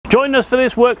Join us for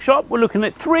this workshop. We're looking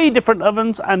at 3 different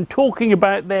ovens and talking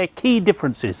about their key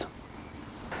differences.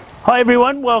 Hi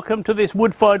everyone, welcome to this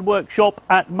Woodfired Workshop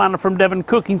at Manna from Devon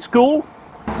Cooking School.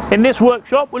 In this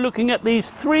workshop we're looking at these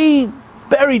 3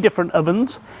 very different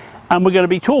ovens and we're going to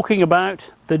be talking about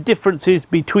the differences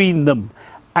between them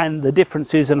and the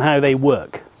differences and how they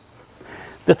work.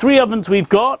 The 3 ovens we've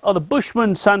got are the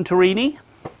Bushman Santorini,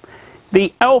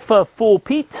 the Alfa for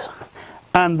Pizze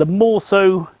and the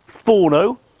Morso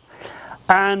Forno.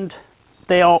 And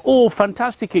they are all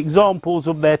fantastic examples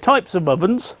of their types of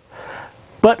ovens,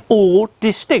 but all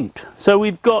distinct. So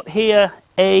we've got here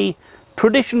a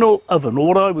traditional oven, or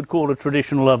what I would call a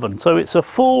traditional oven. So it's a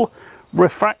full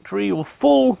refractory or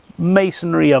full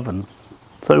masonry oven.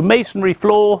 So masonry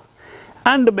floor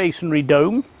and a masonry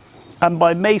dome. And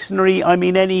by masonry I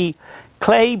mean any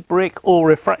clay, brick or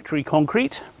refractory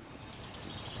concrete.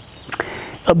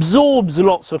 Absorbs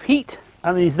lots of heat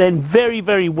and is then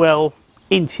very well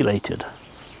insulated.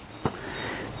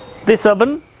 This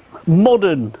oven,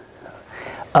 modern,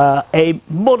 a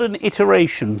modern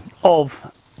iteration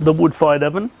of the wood-fired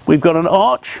oven. We've got an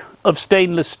arch of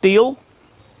stainless steel,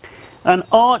 an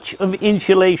arch of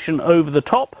insulation over the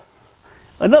top,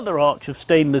 another arch of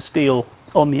stainless steel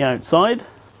on the outside,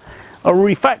 a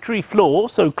refractory floor,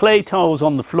 so clay tiles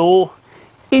on the floor,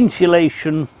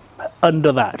 insulation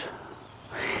under that.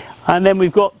 And then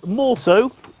we've got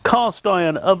Morso cast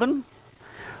iron oven,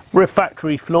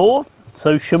 refractory floor,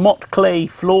 so chamot clay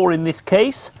floor in this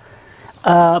case,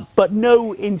 but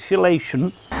no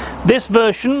insulation. This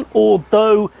version,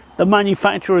 although the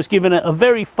manufacturer has given it a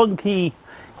very funky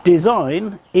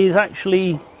design, is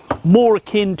actually more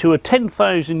akin to a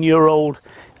 10,000-year-old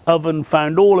oven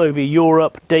found all over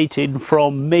Europe, dating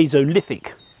from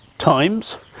Mesolithic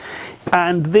times.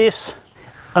 And this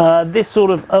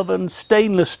sort of oven,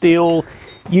 stainless steel,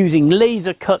 using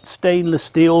laser cut stainless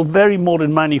steel, very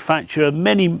modern manufacture,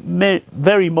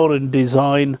 very modern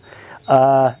design.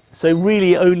 So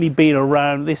really only been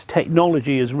around, this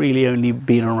technology has really only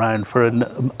been around for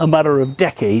a matter of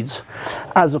decades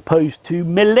as opposed to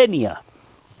millennia.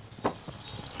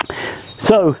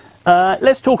 So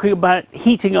let's talk about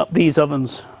heating up these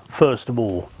ovens first of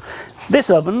all. This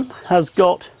oven has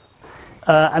got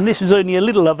and this is only a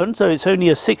little oven, so it's only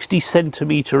a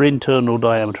 60cm internal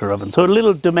diameter oven, so a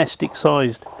little domestic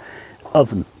sized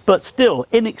oven, but still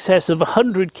in excess of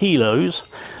 100 kilos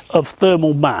of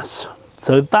thermal mass.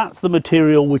 So that's the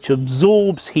material which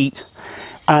absorbs heat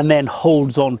and then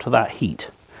holds on to that heat.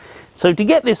 So to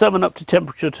get this oven up to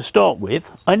temperature to start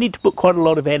with, I need to put quite a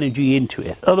lot of energy into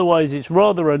it, otherwise it's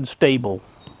rather unstable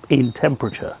in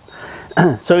temperature.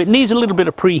 So it needs a little bit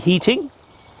of preheating.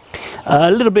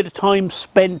 A little bit of time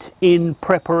spent in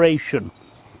preparation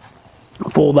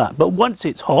for that, but once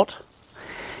it's hot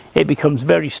it becomes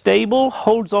very stable,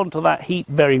 holds on to that heat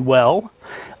very well,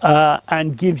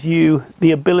 and gives you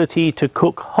the ability to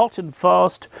cook hot and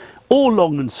fast or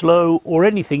long and slow or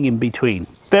anything in between.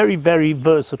 Very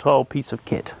versatile piece of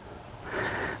kit.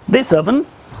 This oven,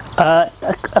 a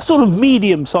sort of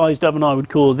medium sized oven I would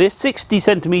call this, 60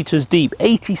 centimeters deep,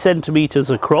 80 centimeters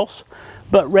across,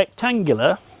 but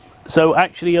rectangular. So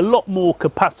actually a lot more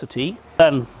capacity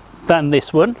than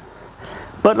this one,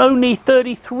 but only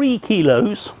 33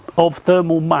 kilos of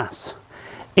thermal mass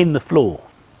in the floor.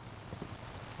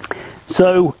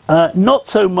 So not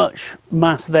so much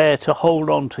mass there to hold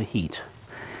on to heat.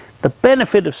 The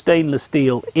benefit of stainless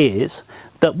steel is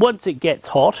that once it gets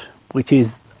hot, which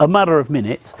is a matter of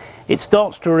minutes, it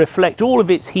starts to reflect all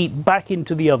of its heat back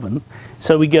into the oven,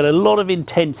 so we get a lot of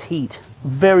intense heat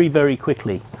very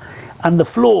quickly. And the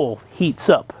floor heats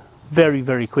up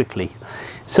very quickly.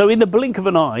 So in the blink of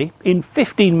an eye, in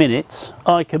 15 minutes,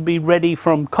 I can be ready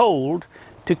from cold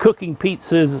to cooking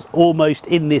pizzas almost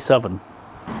in this oven.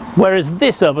 Whereas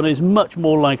this oven is much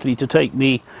more likely to take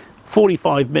me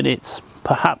 45 minutes,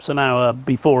 perhaps an hour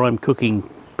before I'm cooking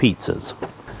pizzas.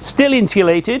 Still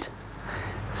insulated,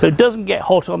 so it doesn't get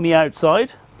hot on the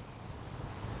outside,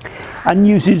 and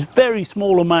uses very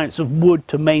small amounts of wood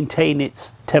to maintain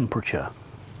its temperature.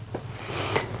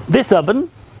 This oven,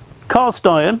 cast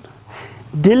iron,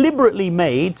 deliberately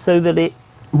made so that it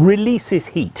releases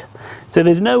heat. So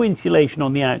there's no insulation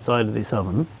on the outside of this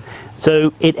oven.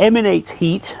 So it emanates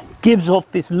heat, gives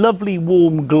off this lovely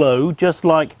warm glow, just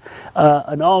like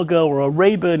an Argyle or a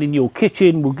Rayburn in your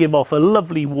kitchen will give off a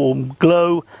lovely warm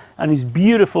glow and is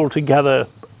beautiful to gather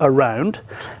around.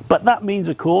 But that means,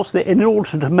 of course, that in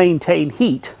order to maintain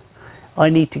heat, I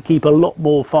need to keep a lot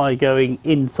more fire going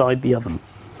inside the oven.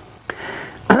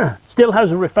 Still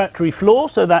has a refractory floor,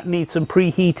 so that needs some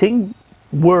preheating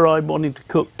were I wanting to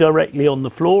cook directly on the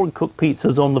floor and cook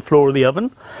pizzas on the floor of the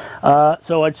oven.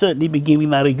 So I'd certainly be giving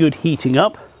that a good heating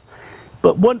up.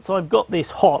 But once I've got this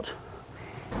hot,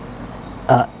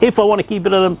 if I want to keep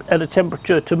it at a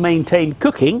temperature to maintain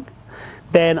cooking,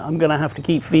 then I'm going to have to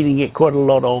keep feeding it quite a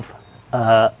lot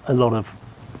of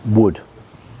wood,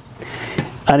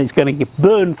 and it's going to get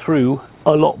burned through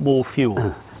a lot more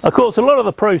fuel. Of course, a lot of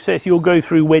the process you'll go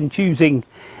through when choosing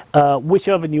which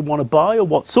oven you want to buy or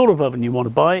what sort of oven you want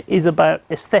to buy is about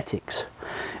aesthetics.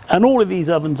 And all of these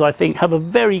ovens, I think, have a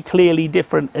very clearly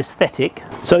different aesthetic.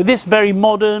 So this very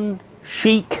modern,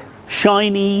 chic,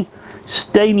 shiny,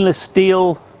 stainless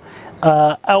steel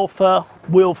Alfa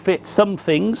will fit some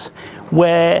things,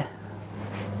 where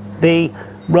the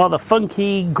rather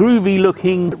funky, groovy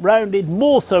looking rounded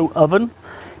Morso oven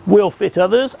will fit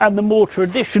others, and the more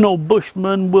traditional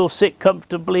Bushman will sit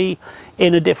comfortably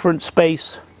in a different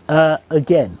space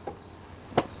again.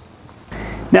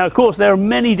 Now, of course, there are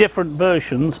many different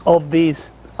versions of these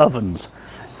ovens.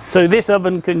 So this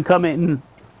oven can come in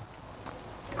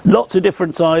lots of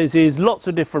different sizes, lots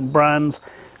of different brands,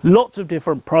 lots of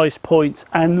different price points,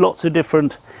 and lots of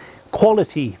different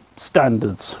quality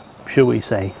standards, shall we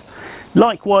say.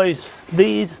 Likewise,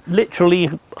 these literally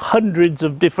hundreds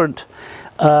of different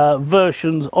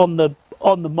versions on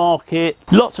the market,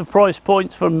 lots of price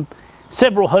points from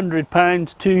several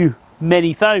 £100s to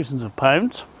many thousands of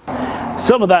pounds.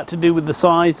 Some of that to do with the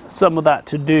size, some of that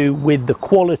to do with the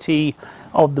quality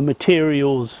of the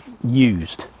materials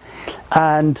used.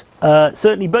 And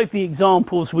certainly both the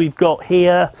examples we've got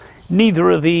here,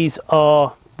 neither of these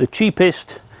are the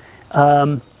cheapest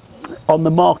on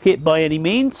the market by any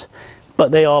means,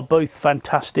 but they are both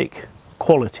fantastic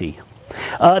quality.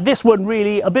 This one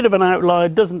really a bit of an outlier,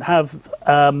 doesn't have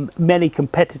many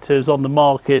competitors on the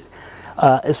market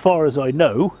as far as I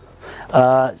know,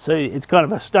 so it's kind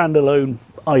of a standalone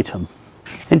item.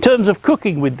 In terms of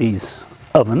cooking with these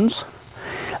ovens,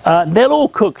 they'll all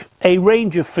cook a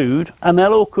range of food, and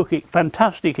they'll all cook it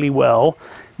fantastically well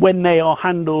when they are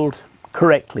handled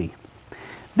correctly.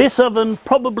 This oven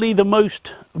probably the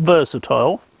most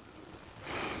versatile,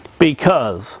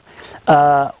 because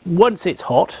once it's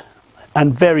hot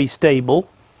and very stable,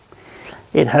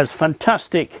 it has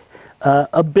fantastic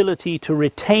ability to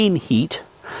retain heat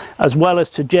as well as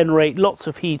to generate lots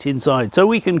of heat inside. So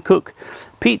we can cook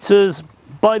pizzas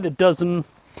by the dozen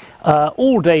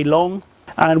all day long,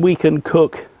 and we can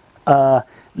cook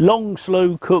long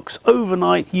slow cooks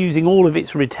overnight using all of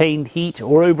its retained heat,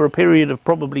 or over a period of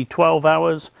probably 12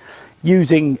 hours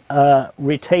using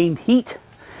retained heat,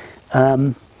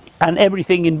 and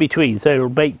everything in between. So it'll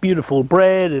bake beautiful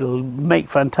bread, it'll make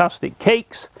fantastic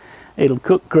cakes, it'll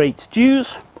cook great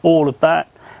stews, all of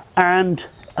that, and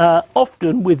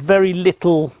often with very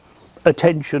little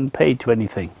attention paid to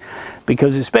anything,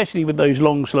 because especially with those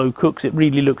long slow cooks, it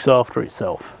really looks after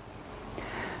itself.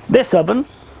 This oven,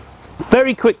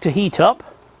 very quick to heat up,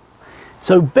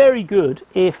 so very good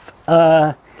if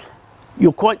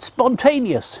you're quite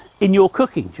spontaneous in your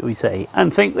cooking, shall we say,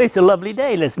 and think it's a lovely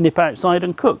day, let's nip outside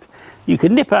and cook. You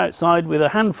can nip outside with a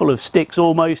handful of sticks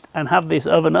almost and have this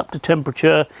oven up to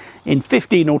temperature in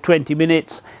 15 or 20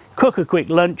 minutes, cook a quick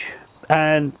lunch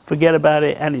and forget about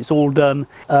it, and it's all done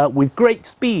with great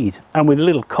speed and with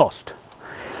little cost.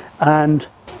 And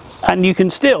you can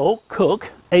still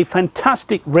cook a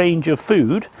fantastic range of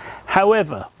food.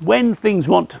 However, when things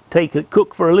want to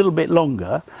cook for a little bit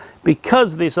longer,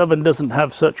 because this oven doesn't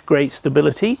have such great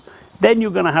stability, then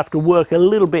you're going to have to work a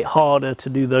little bit harder to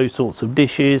do those sorts of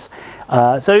dishes.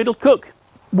 So it'll cook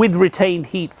with retained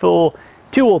heat for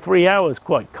 2 or 3 hours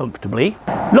quite comfortably.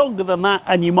 Longer than that,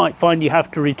 and you might find you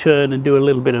have to return and do a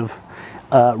little bit of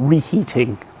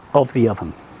reheating of the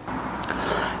oven.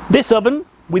 This oven,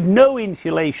 with no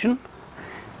insulation,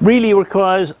 really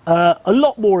requires a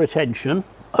lot more attention.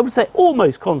 I would say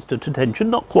almost constant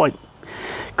attention, not quite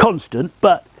constant,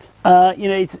 but you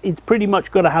know, it's pretty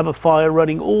much got to have a fire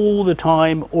running all the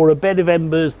time, or a bed of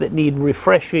embers that need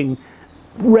refreshing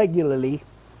regularly.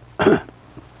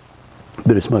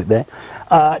 Bit of smoke there,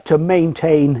 to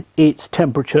maintain its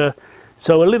temperature.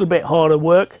 So a little bit harder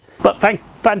work, but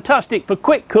fantastic for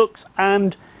quick cooks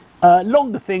and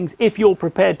longer things if you're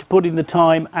prepared to put in the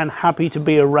time and happy to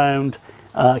be around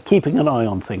keeping an eye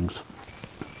on things.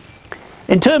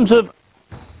 In terms of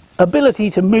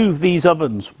ability to move these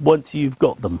ovens once you've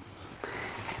got them,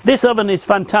 this oven is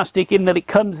fantastic in that it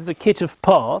comes as a kit of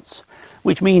parts,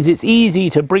 which means it's easy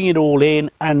to bring it all in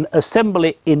and assemble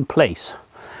it in place.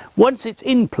 Once it's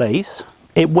in place,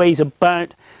 it weighs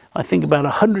about, I think, about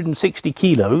 160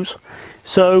 kilos,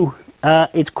 so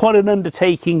it's quite an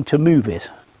undertaking to move it.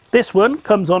 This one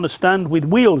comes on a stand with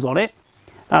wheels on it,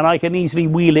 and I can easily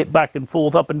wheel it back and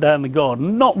forth up and down the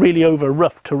garden. Not really over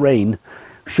rough terrain,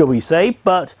 shall we say,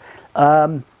 but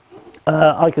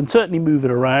I can certainly move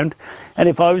it around, and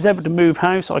if I was ever to move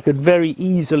house, I could very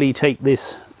easily take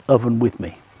this oven with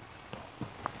me.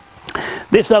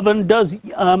 This oven does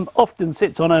often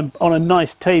sits on a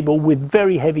nice table with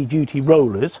very heavy duty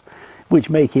rollers, which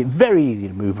make it very easy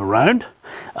to move around,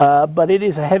 but it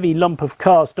is a heavy lump of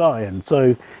cast iron,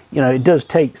 so you know it does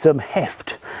take some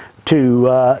heft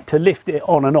to lift it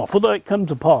on and off, although it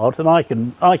comes apart and I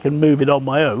can move it on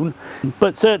my own.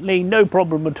 But certainly no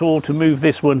problem at all to move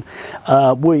this one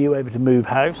were you ever to move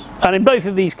house. And in both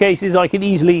of these cases I can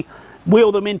easily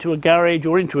wheel them into a garage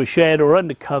or into a shed or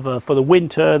under cover for the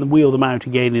winter, and wheel them out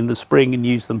again in the spring and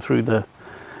use them through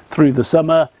the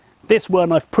summer. This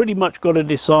one I've pretty much got to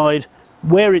decide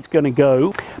where it's going to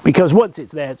go, because once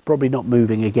it's there it's probably not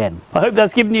moving again. I hope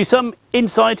that's given you some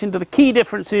insight into the key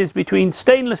differences between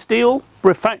stainless steel,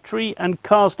 refractory and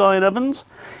cast iron ovens.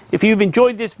 If you've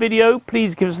enjoyed this video,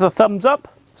 please give us a thumbs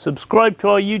up, subscribe to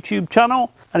our YouTube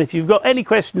channel, and if you've got any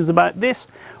questions about this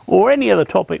or any other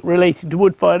topic related to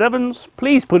wood-fired ovens,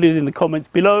 please put it in the comments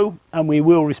below and we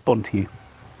will respond to you.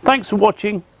 Thanks for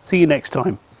watching, see you next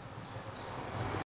time.